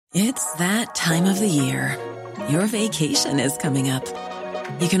It's that time of the year. Your vacation is coming up.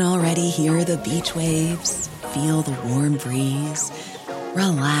 You can already hear the beach waves, feel the warm breeze,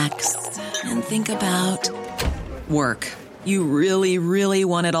 relax, and think about work. You really, really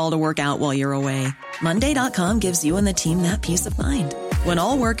want it all to work out while you're away. Monday.com gives you and the team that peace of mind. When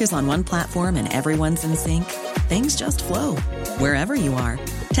all work is on one platform and everyone's in sync, things just flow. Wherever you are,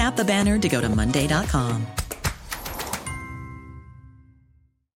 tap the banner to go to Monday.com.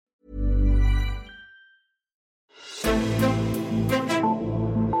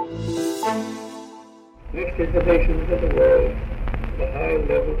 Next is the nations of the world, the high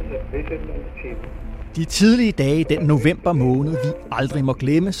levels of vision and achievement. De tidlige dage i den november måned, vi aldrig må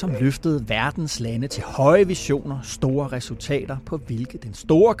glemme, som løftede verdens lande til høje visioner, store resultater, på hvilke den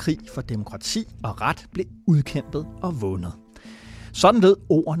store krig for demokrati og ret blev udkæmpet og vundet. Sådan lød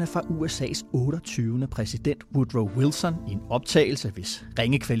ordene fra USA's 28. præsident Woodrow Wilson i en optagelse, hvis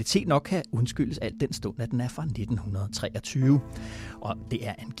ringe kvalitet nok kan undskyldes alt den stund, at den er fra 1923. Og det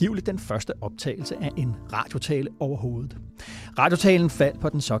er angiveligt den første optagelse af en radiotale overhovedet. Radiotalen faldt på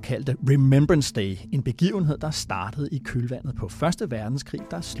den såkaldte Remembrance Day, en begivenhed, der startede i kølvandet på 1. verdenskrig,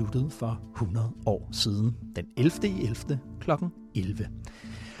 der sluttede for 100 år siden, den 11.11. kl. 11.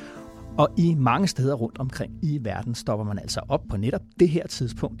 Og i mange steder rundt omkring i verden stopper man altså op på netop det her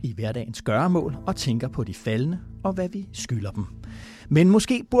tidspunkt i hverdagens gøremål og tænker på de faldne og hvad vi skylder dem. Men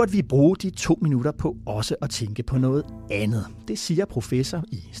måske burde vi bruge de 2 minutter på også at tænke på noget andet. Det siger professor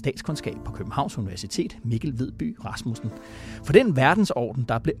i statskundskab på Københavns Universitet, Mikkel Vedby Rasmussen. For den verdensorden,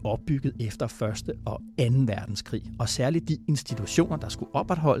 der blev opbygget efter 1. og 2. verdenskrig, og særligt de institutioner, der skulle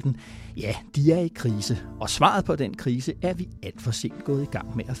opretholde den, ja, de er i krise. Og svaret på den krise er vi alt for sent gået i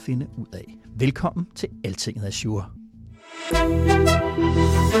gang med at finde ud af. Velkommen til Altinget Azure.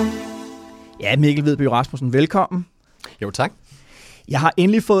 Ja, Mikkel Vedby Rasmussen, velkommen. Jo, tak. Jeg har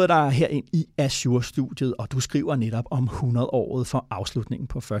endelig fået dig her ind i Azure-studiet, og du skriver netop om 100-året for afslutningen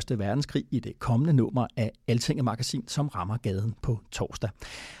på 1. verdenskrig i det kommende nummer af Altinget Magasin, som rammer gaden på torsdag.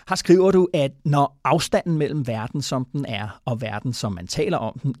 Her skriver du, at når afstanden mellem verden, som den er, og verden, som man taler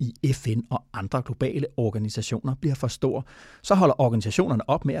om den i FN og andre globale organisationer, bliver for stor, så holder organisationerne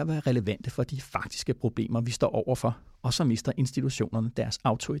op med at være relevante for de faktiske problemer, vi står overfor, og så mister institutionerne deres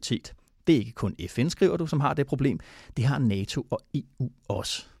autoritet. Det er ikke kun FN, skriver du, som har det problem. Det har NATO og EU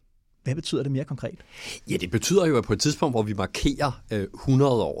også. Hvad betyder det mere konkret? Ja, det betyder jo, at på et tidspunkt, hvor vi markerer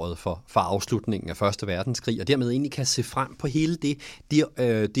 100-året for afslutningen af 1. verdenskrig, og dermed egentlig kan se frem på hele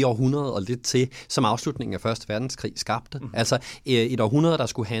det århundrede og lidt til, som afslutningen af 1. verdenskrig skabte. Mm-hmm. Altså et århundrede, der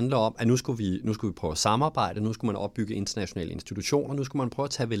skulle handle om, at nu skulle vi prøve at samarbejde, nu skulle man opbygge internationale institutioner, nu skulle man prøve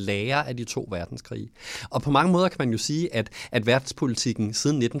at tage ved lære af de 2 verdenskrige. Og på mange måder kan man jo sige, at verdenspolitikken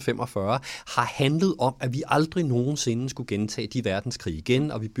siden 1945 har handlet om, at vi aldrig nogensinde skulle gentage de verdenskrige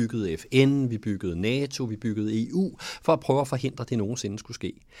igen, og vi byggede FN, vi byggede NATO, vi byggede EU, for at prøve at forhindre, at det nogensinde skulle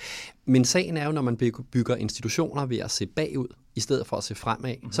ske. Men sagen er jo, når man bygger institutioner ved at se bagud, i stedet for at se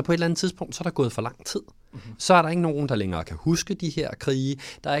fremad, så på et eller andet tidspunkt, så er der gået for lang tid. Så er der ikke nogen, der længere kan huske de her krige.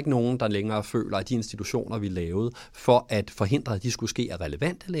 Der er ikke nogen, der længere føler, at de institutioner, vi lavede, for at forhindre, at de skulle ske, er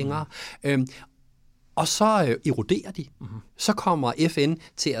relevante længere. Og så eroderer de. Så kommer FN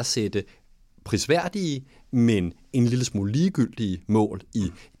til at sætte prisværdige, men en lille smule ligegyldige mål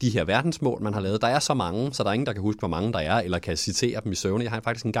i de her verdensmål, man har lavet. Der er så mange, så der er ingen, der kan huske, hvor mange der er, eller kan citere dem i søvne. Jeg har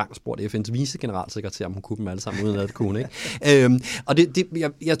faktisk engang spurgt FN's vicegeneralsekretær, om hun kunne dem alle sammen, uden at det kunne. Ikke? Og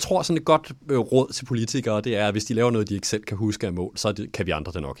jeg tror sådan et godt råd til politikere, det er, at hvis de laver noget, de ikke selv kan huske af mål, så kan vi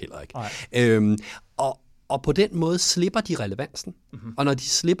andre det nok heller ikke. Og på den måde slipper de relevansen. Mm-hmm. Og når de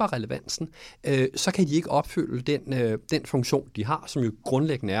slipper relevansen, så kan de ikke opfylde den funktion, de har, som jo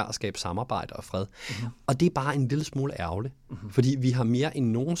grundlæggende er at skabe samarbejde og fred. Mm-hmm. Og det er bare en lille smule ærgerligt. Mm-hmm. Fordi vi har mere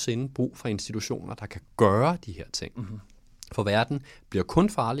end nogensinde brug for institutioner, der kan gøre de her ting. Mm-hmm. For verden bliver kun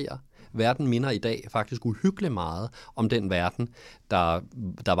farligere. Verden minder i dag faktisk uhyggeligt meget om den verden,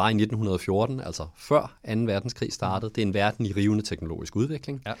 der var i 1914, altså før 2. verdenskrig startede. Det er en verden i rivende teknologisk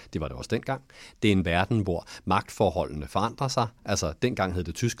udvikling. Ja. Det var det også dengang. Det er en verden, hvor magtforholdene forandrer sig. Altså dengang hed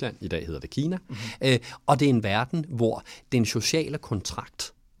det Tyskland, i dag hedder det Kina. Mm-hmm. Og det er en verden, hvor den sociale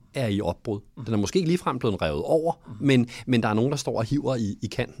kontrakt er i opbrud. Den er måske ikke ligefrem blevet revet over, men der er nogen, der står og hiver i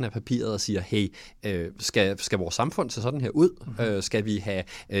kanten af papiret og siger, hey, skal vores samfund se sådan her ud? Skal vi have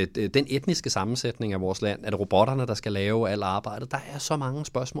den etniske sammensætning af vores land? Er det robotterne, der skal lave alt arbejdet? Der er så mange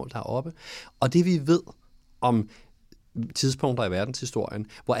spørgsmål deroppe. Og det vi ved om tidspunkter i verdenshistorien,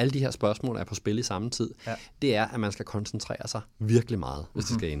 hvor alle de her spørgsmål er på spil i samme tid, det er, at man skal koncentrere sig virkelig meget, hvis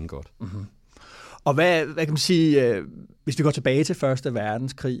det skal ende godt. Og hvad kan man sige, hvis vi går tilbage til Første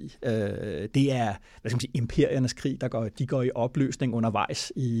Verdenskrig, det er, hvad skal man sige, imperiernes krig, de går i opløsning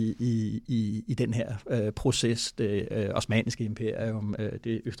undervejs i den her proces, det osmanniske imperium,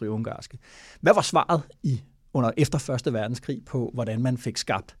 det østrig-ungarske. Hvad var svaret efter Første Verdenskrig på, hvordan man fik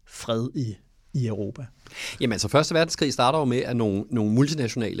skabt fred i Europa? Jamen altså, Første Verdenskrig starter jo med, at nogle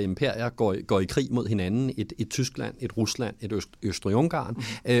multinationale imperier går i krig mod hinanden. Et Tyskland, et Rusland, et Østrig-Ungarn.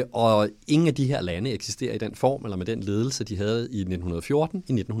 Og ingen af de her lande eksisterer i den form, eller med den ledelse, de havde i 1914, i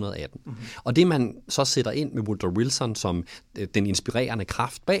 1918. Og det, man så sætter ind med Woodrow Wilson som den inspirerende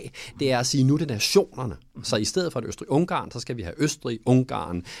kraft bag, det er at sige, nu er det nationerne. Så i stedet for et Østrig-Ungarn, så skal vi have Østrig,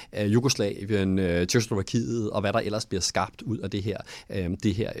 Ungarn, Jugoslavien, Tjekkoslovakiet, og hvad der ellers bliver skabt ud af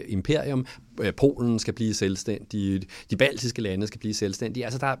det her imperium. Polen skal blive selvstændige, de baltiske lande skal blive selvstændige.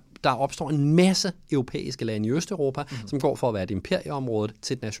 Altså der opstår en masse europæiske lande i Østeuropa, som går fra at være et imperieområde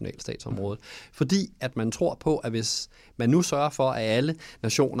til et nationalstatsområde. Fordi at man tror på, at hvis man nu sørger for, at alle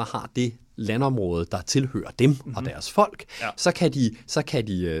nationer har det landområde, der tilhører dem og deres folk, så kan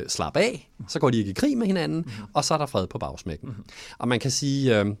de slappe af, så går de ikke i krig med hinanden, og så er der fred på bagsmækken. Og man kan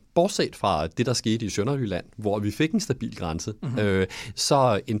sige, bortset fra det, der skete i Sønderjylland, hvor vi fik en stabil grænse,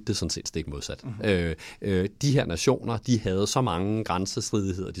 så endte det sådan set stik modsat. De her nationer, de havde så mange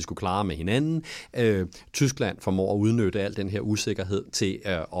grænsestridigheder, de skulle klare med hinanden. Tyskland formår at udnytte al den her usikkerhed til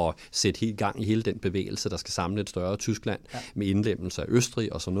at sætte helt gang i hele den bevægelse, der skal samle et større Tyskland med indlemmelse af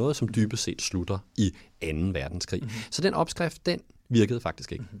Østrig og sådan noget, som dybest set slutter i 2. verdenskrig. Så den opskrift, den virkede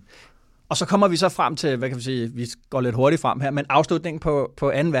faktisk ikke. Og så kommer vi så frem til, hvad kan vi sige, vi går lidt hurtigt frem her, men afslutningen på 2.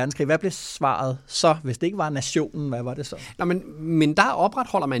 verdenskrig, hvad blev svaret så? Hvis det ikke var nationen, hvad var det så? Nå, men der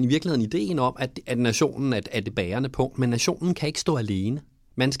opretholder man i virkeligheden ideen om, at nationen er det bærende punkt, men nationen kan ikke stå alene.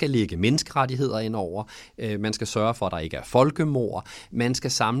 Man skal lægge menneskerettigheder ind over, man skal sørge for, at der ikke er folkemord, man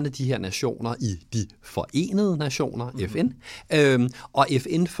skal samle de her nationer i de forenede nationer, FN, og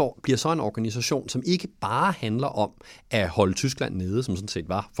FN bliver så en organisation, som ikke bare handler om at holde Tyskland nede, som sådan set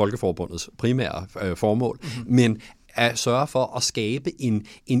var Folkeforbundets primære formål, men at sørge for at skabe en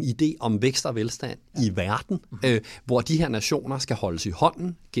idé om vækst og velstand i verden, hvor de her nationer skal holdes i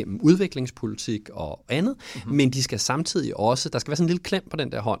hånden gennem udviklingspolitik og andet, men de skal samtidig også, der skal være sådan en lille klem på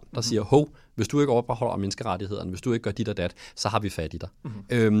den der hånd, der siger, hvis du ikke opretholder menneskerettighederne, hvis du ikke gør dit og dat, så har vi fat i dig.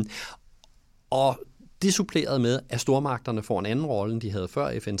 Og det suppleret med, at stormagterne får en anden rolle, end de havde før.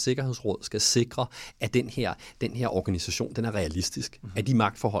 FN's Sikkerhedsråd skal sikre, at den her organisation, den er realistisk. At de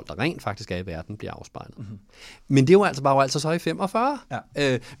magtforhold, der rent faktisk er i verden, bliver afspejlet. Men det var jo altså så i 45.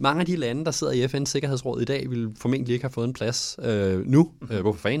 Ja. Mange af de lande, der sidder i FN's Sikkerhedsråd i dag, vil formentlig ikke have fået en plads nu.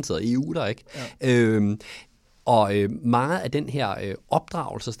 Hvorfor fanden sidder EU der ikke? Ja. Og meget af den her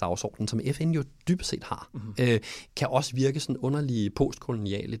opdragelsesdagsorden, som FN jo dybest set har, kan også virke sådan underlig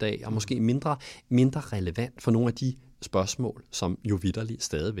postkolonial i dag, og måske mindre relevant for nogle af de spørgsmål, som jo vitterligt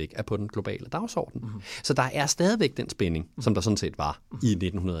stadigvæk er på den globale dagsorden. Så der er stadigvæk den spænding, som der sådan set var i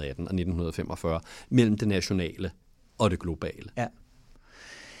 1918 og 1945, mellem det nationale og det globale. Ja.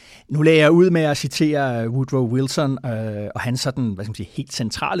 Nu lagde jeg ud med at citere Woodrow Wilson og hans sådan, hvad skal man sige, helt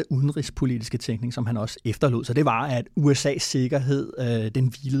centrale udenrigspolitiske tænkning, som han også efterlod. Så det var, at USA's sikkerhed, den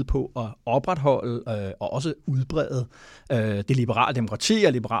hvilede på at opretholde og også udbrede det liberale demokrati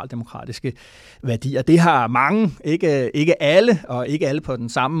og liberaldemokratiske værdier. Det har mange, ikke alle, og ikke alle på den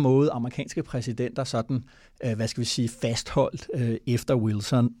samme måde, amerikanske præsidenter sådan, hvad skal vi sige, fastholdt efter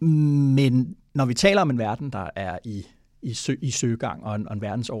Wilson. Men når vi taler om en verden, der er i søgang og en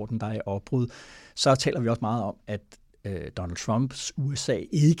verdensorden, der er i opbrud, så taler vi også meget om, at Donald Trumps USA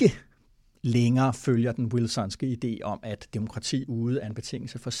ikke længere følger den Wilsonske idé om, at demokrati ude er en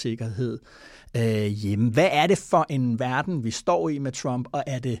betingelse for sikkerhed hjemme. Hvad er det for en verden, vi står i med Trump, og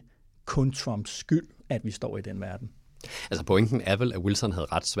er det kun Trumps skyld, at vi står i den verden? Altså pointen er vel, at Wilson havde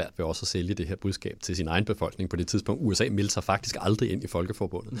ret svært ved også at sælge det her budskab til sin egen befolkning på det tidspunkt. USA meldte sig faktisk aldrig ind i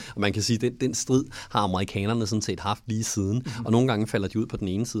Folkeforbundet. Og man kan sige, at den strid har amerikanerne sådan set haft lige siden. Og nogle gange falder de ud på den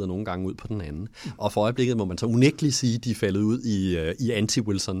ene side, og nogle gange ud på den anden. Og for øjeblikket må man så unægteligt sige, at de er faldet ud i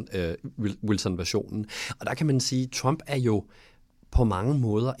anti-Wilson-versionen. Og der kan man sige, at Trump er jo på mange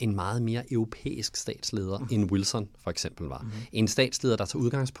måder en meget mere europæisk statsleder, end Wilson for eksempel var. En statsleder, der tager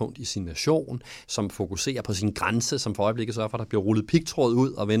udgangspunkt i sin nation, som fokuserer på sin grænse, som for øjeblikket sørger for, at der bliver rullet pigtråd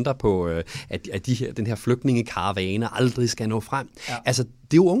ud og venter på, at den her flygtningekaravane aldrig skal nå frem. Ja. Altså,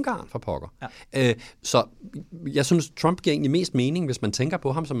 det er jo Ungarn for pokker. Ja. Så jeg synes, Trump giver egentlig mest mening, hvis man tænker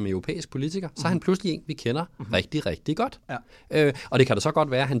på ham som en europæisk politiker. Så er han pludselig en, vi kender rigtig, rigtig godt. Ja. Og det kan da så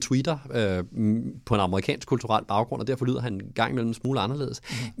godt være, at han tweeter på en amerikansk kulturel baggrund, og derfor lyder han en gang imellem en smule anderledes.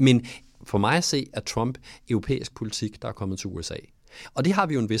 Men for mig at se, at Trump europæisk politik, der er kommet til USA. Og det har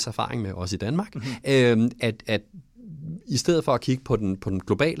vi jo en vis erfaring med også i Danmark, at i stedet for at kigge på den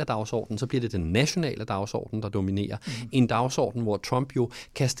globale dagsorden, så bliver det den nationale dagsorden, der dominerer. En dagsorden, hvor Trump jo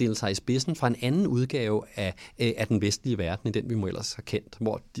kan stille sig i spidsen for en anden udgave af den vestlige verden, end den vi må ellers have kendt.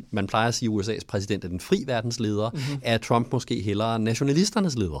 Hvor man plejer at sige, at USA's præsident er den fri verdens leder, er Trump måske hellere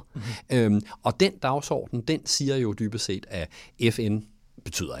nationalisternes leder. Og den dagsorden, den siger jo dybest set, at FN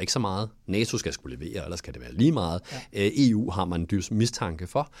betyder ikke så meget. NATO skal skulle levere, ellers kan det være lige meget. EU har man en dyb mistanke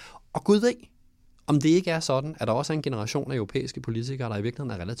for. Og Gud ved, om det ikke er sådan, at der også er en generation af europæiske politikere, der i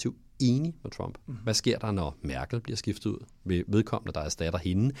virkeligheden er relativt enige med Trump. Hvad sker der, når Merkel bliver skiftet ud? Vil vedkommende, der erstatter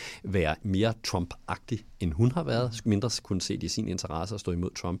hende, være mere Trump-agtig, end hun har været? Mindre kunne se det i sin interesse at stå imod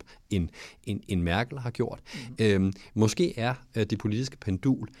Trump, end Merkel har gjort. Måske er det politiske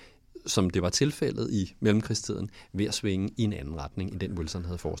pendul, som det var tilfældet i mellemkrigstiden, ved at svinge i en anden retning, end den Wilson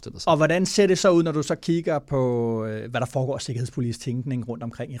havde forestillet sig. Og hvordan ser det så ud, når du så kigger på, hvad der foregår af sikkerhedspolitisk tænkning rundt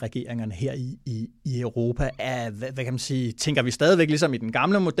omkring i regeringerne her i Europa? Hvad kan man sige? Tænker vi stadigvæk ligesom i den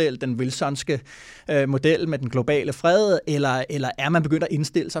gamle model, den Wilsonske model med den globale fred, eller er man begyndt at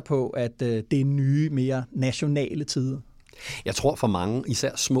indstille sig på, at det er nye, mere nationale tider? Jeg tror for mange,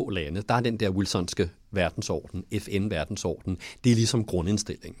 især små lande, der er den der Wilsonske verdensorden, FN-verdensorden, det er ligesom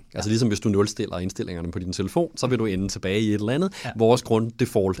grundindstilling. Altså ligesom hvis du nulstiller indstillingerne på din telefon, så vil du ende tilbage i et eller andet. Vores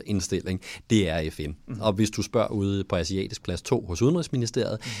grund-default-indstilling, det er FN. Og hvis du spørger ude på Asiatisk Plads 2 hos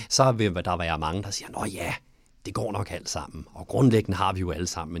Udenrigsministeriet, så vil der være mange, der siger, nå ja, det går nok alt sammen. Og grundlæggende har vi jo alle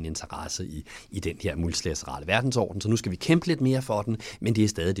sammen en interesse i den her multilaterale verdensorden, så nu skal vi kæmpe lidt mere for den, men det er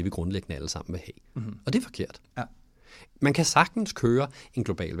stadig det, vi grundlæggende alle sammen vil have. Og det er forkert. Ja. Man kan sagtens køre en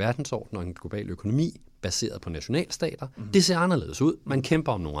global verdensorden og en global økonomi baseret på nationalstater. Det ser anderledes ud. Man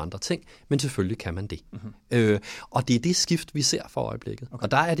kæmper om nogle andre ting, men selvfølgelig kan man det. Og det er det skift, vi ser for øjeblikket. Okay.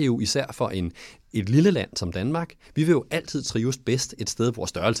 Og der er det jo især for et lille land som Danmark. Vi vil jo altid trives bedst et sted, hvor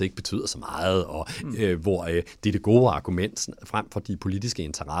størrelse ikke betyder så meget, og hvor det er det gode argument frem for de politiske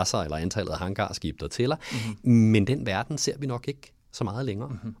interesser eller antallet af hangarskib, der tæller. Men den verden ser vi nok ikke så meget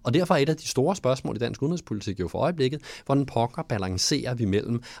længere. Og derfor er et af de store spørgsmål i dansk udenrigspolitik jo for øjeblikket, hvordan pokker balancerer vi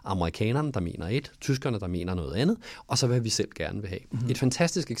mellem amerikanerne, der mener et, tyskerne, der mener noget andet, og så hvad vi selv gerne vil have. Et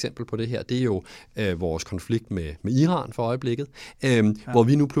fantastisk eksempel på det her, det er jo vores konflikt med Iran for øjeblikket, hvor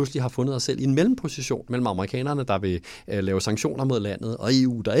vi nu pludselig har fundet os selv i en mellemposition mellem amerikanerne, der vil lave sanktioner mod landet, og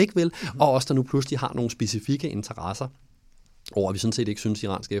EU, der ikke vil, og os, der nu pludselig har nogle specifikke interesser, og vi sådan set ikke synes, at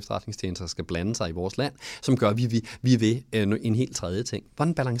iranske efterretningstjenester skal blande sig i vores land, som gør, at vi vil en helt tredje ting.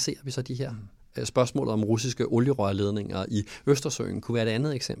 Hvordan balancerer vi så de her? Spørgsmålet om russiske olierørledninger i Østersøen kunne være et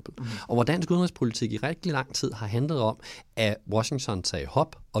andet eksempel. Og hvor dansk udenrigspolitik i rigtig lang tid har handlet om, at Washington sagde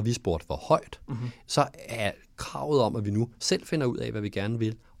hop, og vi spurgte hvor højt, så er kravet om, at vi nu selv finder ud af, hvad vi gerne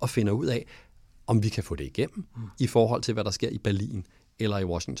vil, og finder ud af, om vi kan få det igennem i forhold til, hvad der sker i Berlin, eller i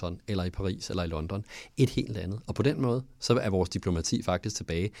Washington, eller i Paris, eller i London. Et helt andet. Og på den måde, så er vores diplomati faktisk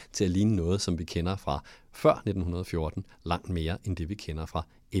tilbage til at ligne noget, som vi kender fra før 1914, langt mere end det, vi kender fra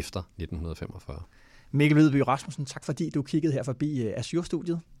efter 1945. Mikkel Vedby Rasmussen, tak fordi du kiggede her forbi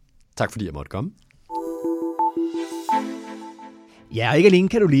Azure-studiet. Tak fordi jeg måtte komme. Ja, og ikke alene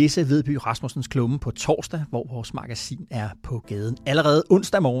kan du læse Vedby Rasmussens klumme på torsdag, hvor vores magasin er på gaden. Allerede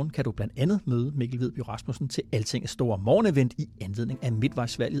onsdag morgen kan du blandt andet møde Mikkel Vedby Rasmussen til Altingets store morgenevent i anledning af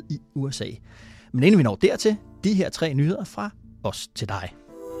midtvejsvalget i USA. Men inden vi når dertil, de her 3 nyheder fra os til dig.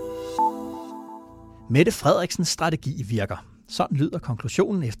 Mette Frederiksens strategi virker. Sådan lyder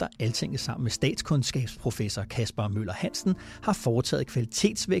konklusionen efter Altinget sammen med statskundskabsprofessor Kasper Møller Hansen har foretaget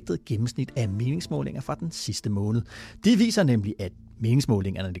kvalitetsvægtet gennemsnit af meningsmålinger fra den sidste måned. De viser nemlig, at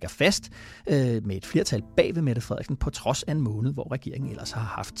meningsmålingerne ligger fast med et flertal bag ved Mette Frederiksen på trods af en måned, hvor regeringen ellers har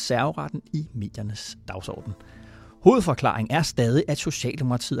haft serveretten i mediernes dagsorden. Hovedforklaringen er stadig, at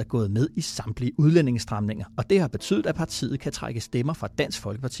Socialdemokratiet er gået med i samtlige udlændingestramninger, og det har betydet, at partiet kan trække stemmer fra Dansk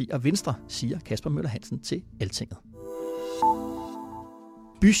Folkeparti og Venstre, siger Kasper Møller Hansen til Altinget.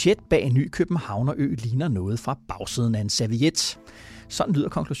 Budget bag en ny københavnerø ligner noget fra bagsiden af en serviet. Sådan lyder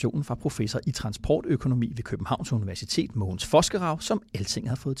konklusionen fra professor i transportøkonomi ved Københavns Universitet, Mogens Foskerav, som Altinget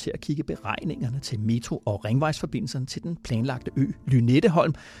har fået til at kigge beregningerne til metro- og ringvejsforbindelserne til den planlagte ø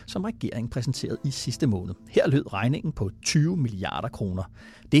Lynetteholm, som regeringen præsenterede i sidste måned. Her lød regningen på 20 milliarder kroner.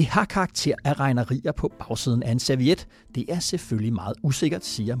 Det har karakter af regnerier på bagsiden af en serviet. Det er selvfølgelig meget usikkert,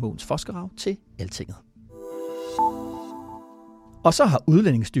 siger Mogens Foskerav til Altinget. Og så har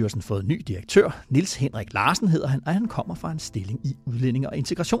Udlændingsstyrelsen fået ny direktør. Niels Henrik Larsen hedder han, og han kommer fra en stilling i Udlændinge- og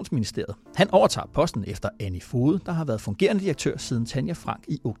Integrationsministeriet. Han overtager posten efter Annie Fode, der har været fungerende direktør siden Tanja Frank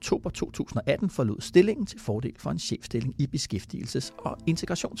i oktober 2018 forlod stillingen til fordel for en chefstilling i Beskæftigelses- og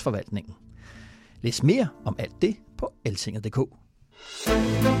Integrationsforvaltningen. Læs mere om alt det på altinget.dk.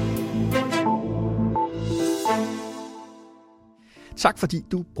 Tak fordi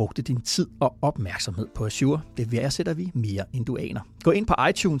du brugte din tid og opmærksomhed på Azure. Det værdsætter vi mere, end du aner. Gå ind på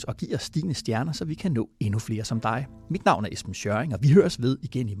iTunes og giv os dine stjerner, så vi kan nå endnu flere som dig. Mit navn er Esben Schøring, og vi høres ved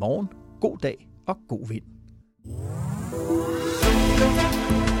igen i morgen. God dag og god vind.